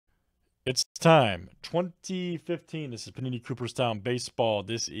It's time. 2015. This is Panini Cooperstown Baseball.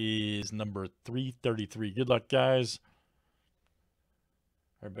 This is number 333. Good luck, guys.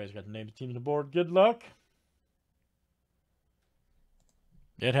 Everybody's got the name of the team on the board. Good luck.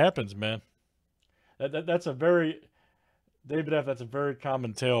 It happens, man. That's a very, David F., that's a very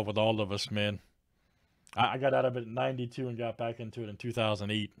common tale with all of us, man. I got out of it in 92 and got back into it in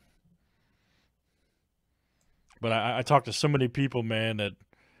 2008. But I talked to so many people, man, that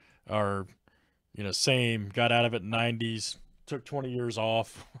are, same, got out of it in 90s, took 20 years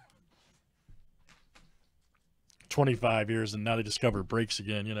off, 25 years, and now they discover breaks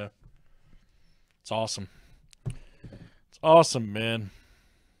again. It's awesome. It's awesome, man.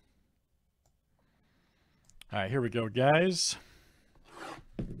 All right, here we go, guys.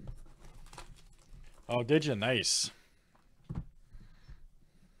 Oh, did you? Nice.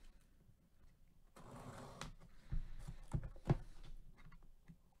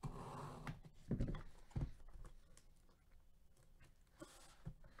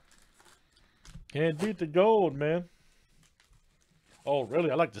 Can't beat the gold, man. Oh, really?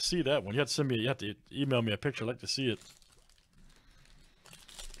 I'd like to see that one. You have to email me a picture. I'd like to see it.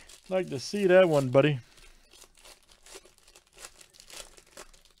 I'd like to see that one, buddy.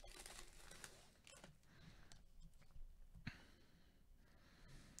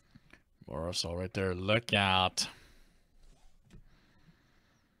 Morrisall right there. Look out.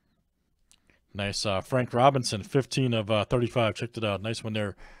 Nice Frank Robinson, 15 of 35. Checked it out. Nice one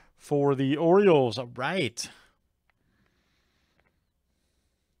there for the Orioles. All right.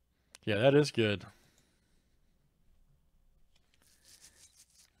 Yeah, that is good.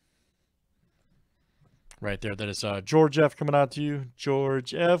 Right there. That is George F. coming out to you.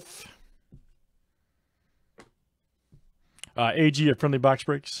 George F. AG at Friendly Box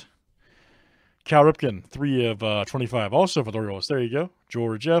Breaks. Cal Ripken, 3 of 25. Also for the Orioles. There you go.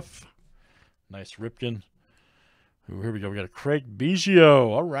 George F. Nice Ripken. Ooh, here we go. We got a Craig Biggio.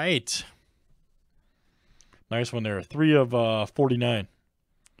 All right. Nice one there. 3 of 49.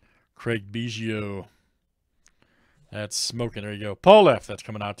 Craig Biggio. That's smoking. There you go. Paul F. That's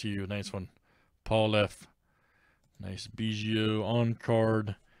coming out to you. Nice one. Paul F. Nice Biggio on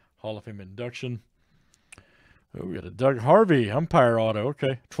card. Hall of Fame induction. Oh, we got a Doug Harvey umpire auto.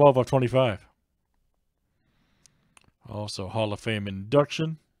 Okay. 12 of 25. Also Hall of Fame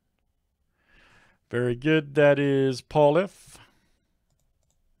induction. Very good. That is Paul F.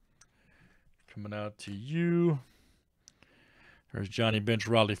 Coming out to you. There's Johnny Bench,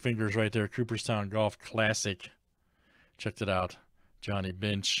 Raleigh Fingers right there. Cooperstown Golf Classic. Checked it out. Johnny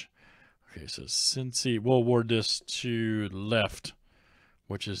Bench. Okay, so Cincy, we'll award this to the left,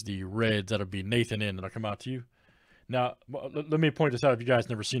 which is the Reds. That'll be Nathan in. That'll come out to you. Now, let me point this out if you guys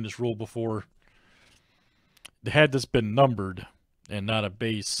never seen this rule before. Had this been numbered and not a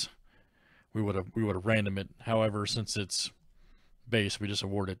base, we would have random it. However, since it's base, we just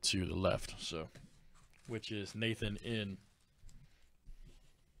award it to the left. So, which is Nathan in.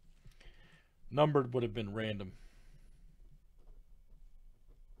 Numbered would have been random.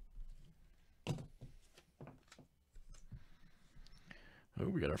 Oh,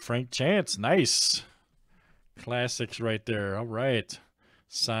 we got a Frank Chance. Nice. Classics right there. All right.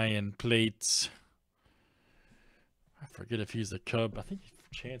 Cyan plates. I forget if he's the Cub. I think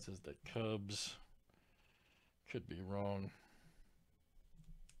Chance is the Cubs. Could be wrong.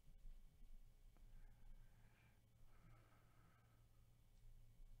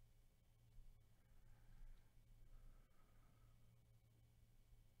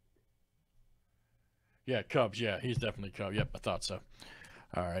 Yeah, Cubs. Yeah, he's definitely Cub. Yep, I thought so.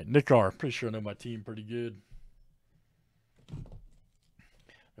 All right, Nick R. Pretty sure I know my team pretty good.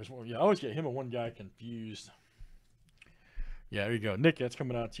 There's one. Yeah, I always get him and one guy confused. Yeah, there you go. Nick, that's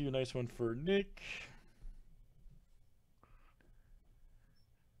coming out to you. Nice one for Nick.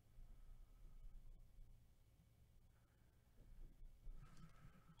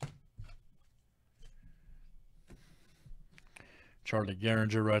 Charlie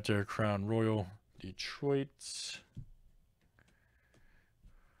Garinger right there. Crown Royal. Detroit.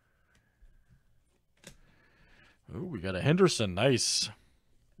 Oh, we got a Henderson. Nice.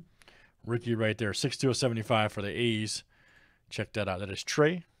 Ricky right there. 6-2 of 75 for the A's. Check that out. That is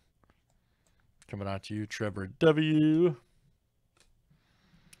Trey. Coming out to you, Trevor W.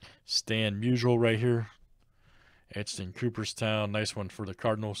 Stan Musial right here. Etched in Cooperstown. Nice one for the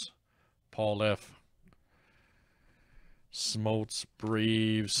Cardinals. Paul F. Smoltz,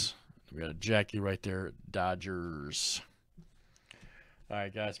 Braves. We got a Jackie right there. Dodgers. All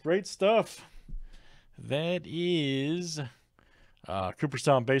right, guys. Great stuff. That is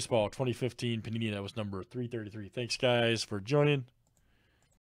Cooperstown Baseball 2015 Panini. That was number 333. Thanks, guys, for joining.